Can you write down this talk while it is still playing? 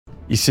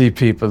you see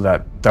people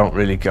that don't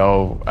really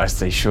go as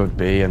they should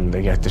be and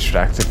they get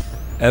distracted.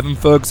 Evan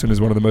Ferguson is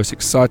one of the most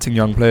exciting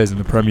young players in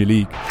the Premier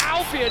League.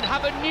 Albion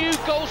have a new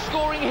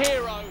goal-scoring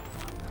hero.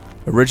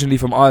 Originally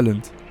from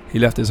Ireland, he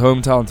left his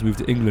hometown to move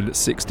to England at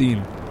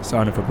 16,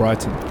 signing for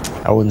Brighton.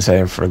 I wouldn't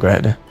say I've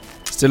regretted it.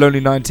 Still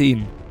only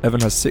 19, Evan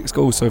has 6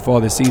 goals so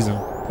far this season,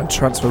 and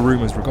transfer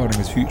rumours regarding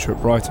his future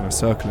at Brighton are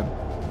circling.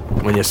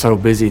 When you're so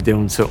busy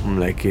doing something,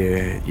 like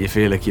you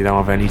feel like you don't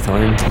have any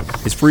time.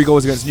 His 3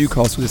 goals against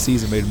Newcastle this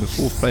season made him the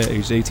 4th player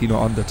aged 18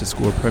 or under to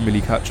score a Premier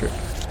League hat-trick.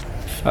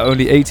 At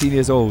only 18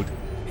 years old,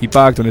 he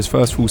bagged on his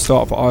first full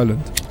start for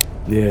Ireland.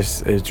 Yes,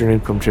 his dream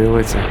come true,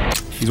 I'd say.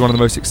 He's one of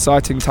the most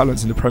exciting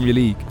talents in the Premier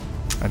League,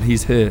 and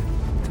he's here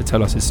to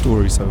tell us his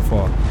story so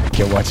far.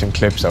 You're watching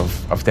clips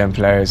of them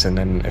players, and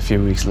then a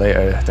few weeks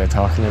later they're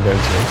talking about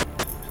you.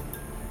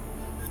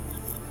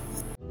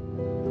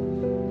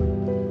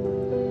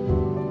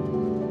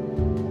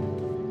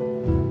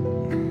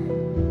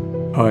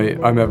 Hi,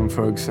 I'm Evan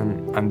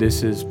Ferguson, and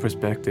this is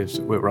Perspectives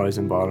with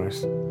Rising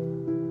Ballers.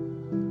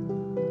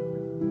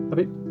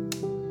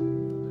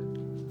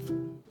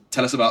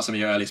 Tell us about some of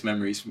your earliest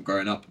memories from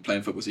growing up and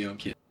playing football as a young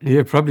kid.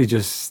 Yeah, probably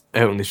just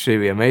out on the street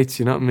with your mates,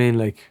 you know what I mean?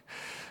 Like,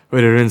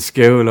 whether in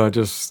school or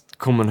just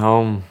coming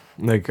home.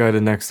 Like, I had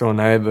a next door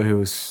neighbour who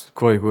was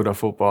quite good at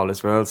football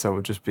as well, so it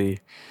would just be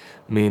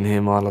me and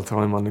him all the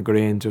time on the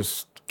green,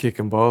 just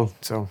kicking ball.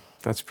 So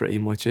that's pretty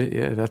much it,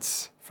 yeah,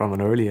 that's from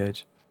an early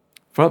age.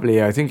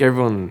 Probably, I think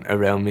everyone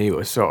around me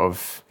was sort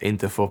of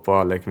into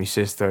football. Like my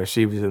sister,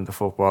 she was into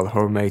football,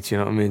 her mates, you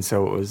know what I mean?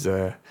 So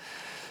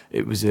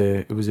it was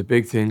a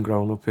big thing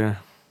growing up here.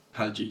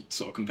 How did you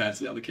sort of compare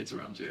to the other kids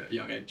around you at a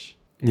young age?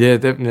 Yeah,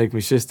 definitely. Like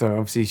my sister,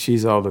 obviously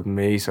she's older than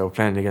me, so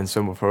playing against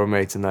some of her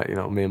mates and that, you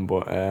know what I mean?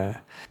 But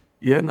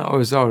yeah, no, I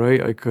was all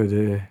right. I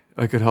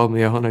could hold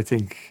my own, I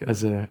think,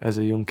 as a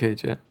young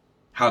kid, yeah.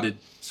 How did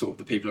sort of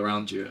the people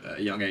around you at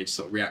a young age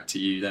sort of react to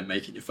you then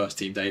making your first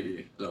team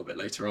debut a little bit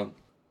later on?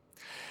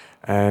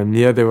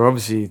 Yeah, they were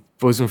obviously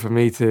buzzing for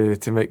me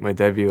to make my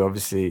debut.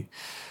 Obviously,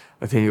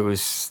 I think it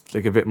was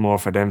like a bit more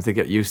for them to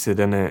get used to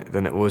than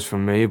it was for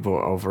me.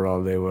 But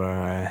overall, they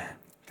were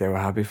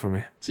happy for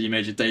me. So you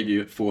made your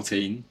debut at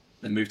 14,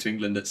 then moved to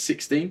England at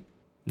 16.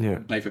 Yeah.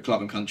 Played for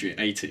club and country at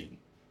 18.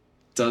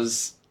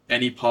 Does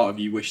any part of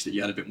you wish that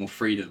you had a bit more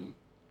freedom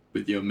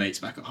with your mates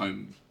back at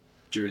home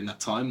during that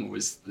time, or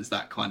is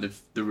that kind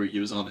of the route you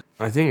was on?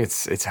 I think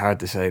it's hard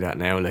to say that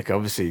now. Like,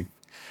 obviously,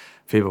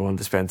 people want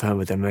to spend time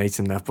with their mates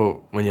and that, but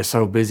when you're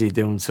so busy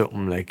doing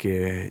something, like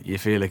you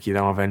feel like you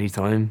don't have any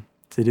time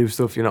to do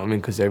stuff, you know what I mean?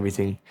 Because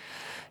everything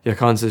you're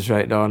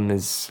concentrating on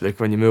is,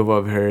 like, when you move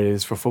over here, it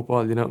is for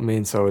football, you know what I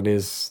mean? So it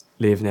is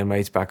leaving your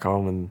mates back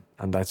home,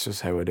 and that's just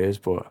how it is.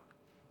 But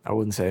I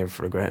wouldn't say I've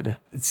regretted it.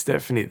 It's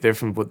definitely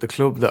different, but the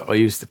club that I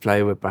used to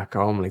play with back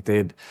home, like, they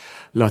had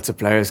lots of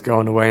players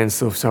going away and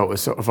stuff, so it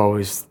was sort of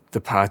always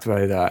the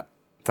pathway that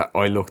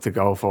I look to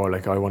go for.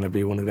 Like, I want to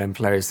be one of them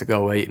players to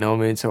go away, you know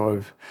what I mean? So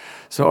I've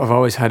sort of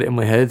always had it in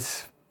my head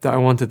that I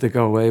wanted to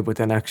go away, but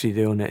then actually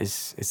doing it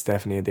it's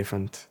definitely a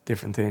different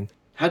thing.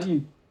 How do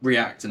you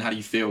react and how do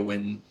you feel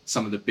when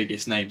some of the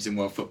biggest names in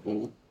world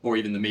football or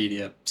even the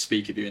media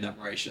speak of you in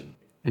admiration?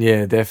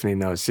 Yeah, definitely.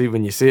 No, see,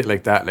 when you see it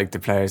like that, like the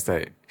players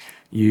that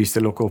you used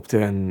to look up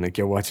to, and like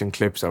you're watching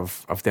clips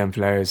of them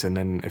players, and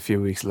then a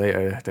few weeks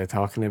later they're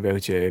talking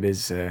about you,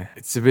 it's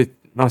a bit,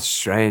 not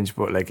strange,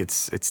 but like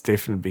it's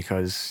different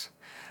because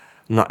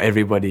not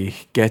everybody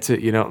gets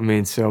it, you know what I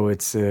mean? So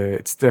it's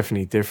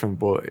definitely different,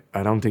 but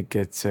I don't think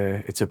it's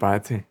a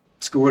bad thing.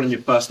 Scoring in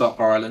your first start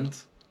for Ireland,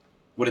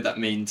 what did that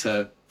mean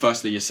to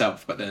firstly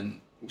yourself, but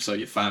then also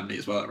your family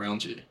as well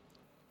around you?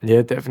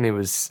 Yeah, definitely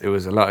it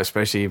was a lot,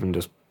 especially even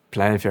just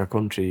playing for your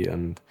country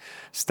and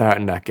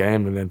starting that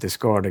game and then to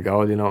score the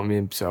goal, you know what I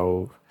mean?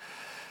 So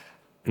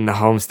in the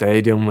home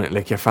stadium with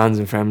like your fans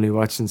and family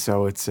watching,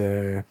 so it's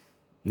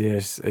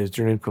it's a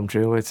dream come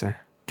true, I'd say.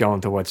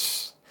 Going to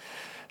watch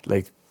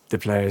like the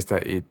players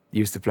that you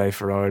used to play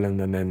for Ireland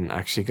and then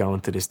actually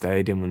going to the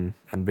stadium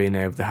and being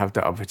able to have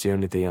that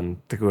opportunity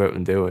and to go out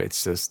and do it,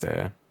 it's just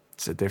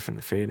it's a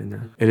different feeling.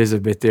 Yeah. It is a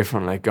bit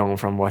different, like going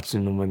from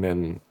watching them and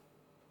then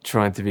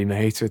trying to be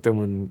mates with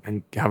them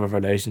and have a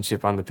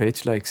relationship on the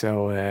pitch, like,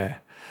 so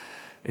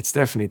it's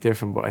definitely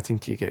different, but I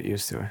think you get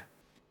used to it.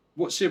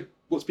 What's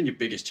been your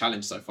biggest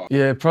challenge so far?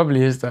 Yeah, it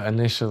probably is that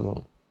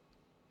initial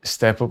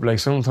step up. Like,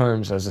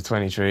 sometimes as a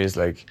 23 is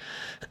like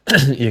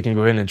you can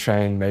go in and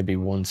train maybe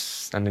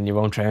once and then you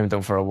won't train with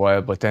them for a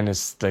while, but then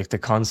it's like the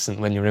constant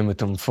when you're in with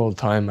them full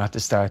time at the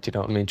start, you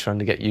know what I mean, trying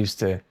to get used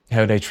to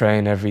how they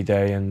train every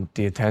day and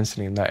the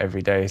intensity in that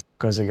every day,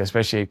 because like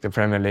especially the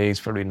Premier League is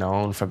probably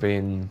known for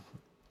being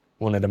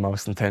one of the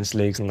most intense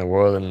leagues in the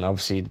world, and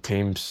obviously the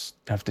teams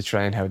have to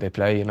train how they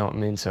play, you know what I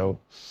mean? So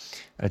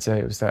I'd say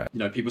it was that. You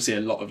know, people see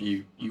a lot of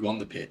you on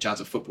the pitch as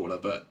a footballer,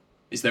 but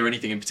is there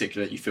anything in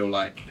particular that you feel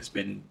like has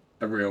been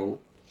a real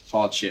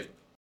hardship?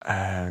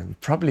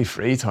 Probably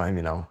free time,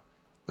 you know.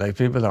 Like,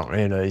 people don't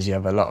realise you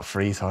have a lot of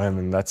free time,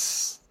 and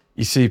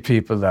you see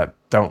people that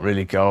don't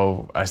really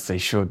go as they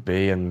should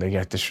be and they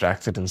get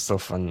distracted and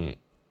stuff, and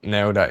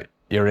now that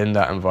you're in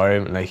that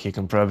environment, like you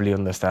can probably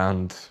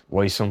understand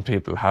why some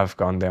people have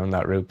gone down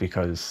that route,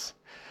 because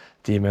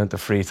the amount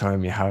of free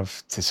time you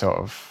have to sort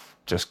of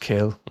just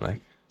kill,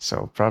 like,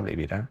 so probably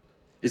be that.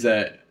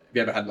 Have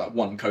you ever had like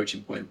one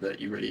coaching point that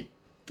you really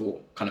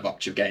thought kind of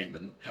upped your game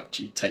and helped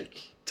you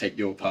take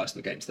your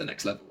personal game to the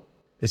next level?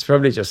 It's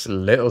probably just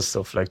little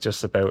stuff, like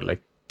just about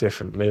like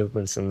different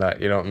movements and that,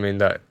 you know what I mean,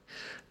 that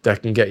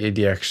can get you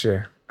the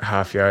extra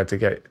half yard to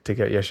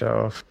get your shot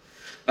off.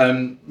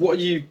 What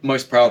are you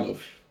most proud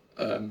of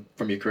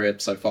from your career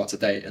so far to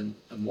date, and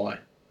why?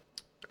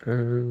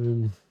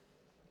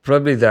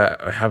 Probably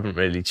that I haven't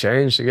really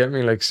changed, you get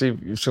me? Like,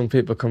 see, some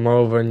people come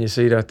over and you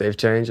see that they've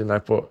changed and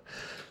that, but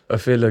I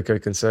feel like I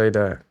can say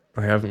that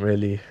I haven't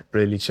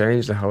really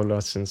changed a whole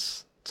lot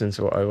since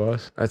what I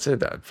was. I'd say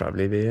that'd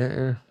probably be it,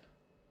 yeah.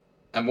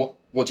 And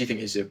what do you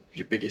think is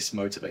your biggest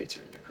motivator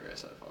in your career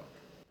so far?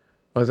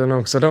 I don't know,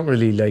 because I don't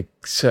really like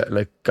set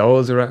like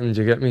goals or anything,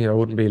 do you get me? I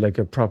wouldn't be like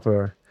a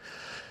proper,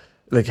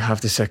 like, I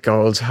have to set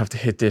goals, I have to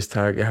hit this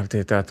target, I have to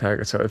hit that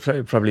target. So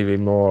it'd probably be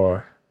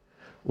more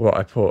what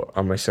I put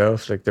on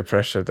myself, like the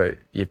pressure that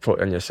you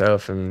put on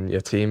yourself and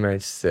your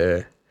teammates,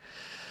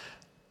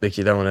 like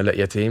you don't want to let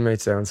your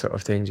teammates down, sort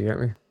of thing, do you get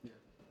me?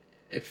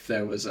 If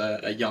there was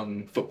a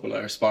young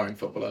footballer, aspiring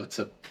footballer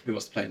who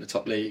wants to play in the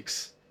top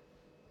leagues,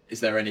 is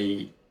there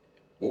any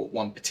or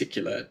one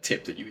particular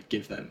tip that you would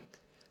give them?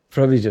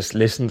 Probably just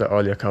listen to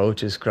all your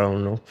coaches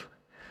growing up,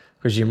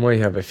 because you might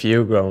have a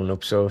few growing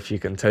up, so if you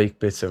can take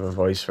bits of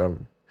advice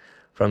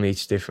from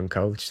each different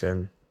coach,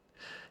 then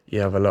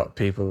you have a lot of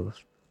people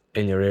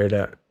in your ear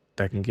that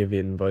can give you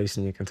advice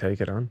and you can take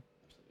it on.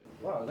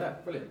 Wow, yeah,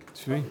 brilliant.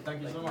 Sweet.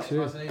 Thank you so much.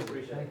 Cheers. Nice and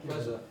easy.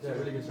 Pleasure. Yeah,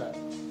 really good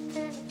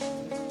chat.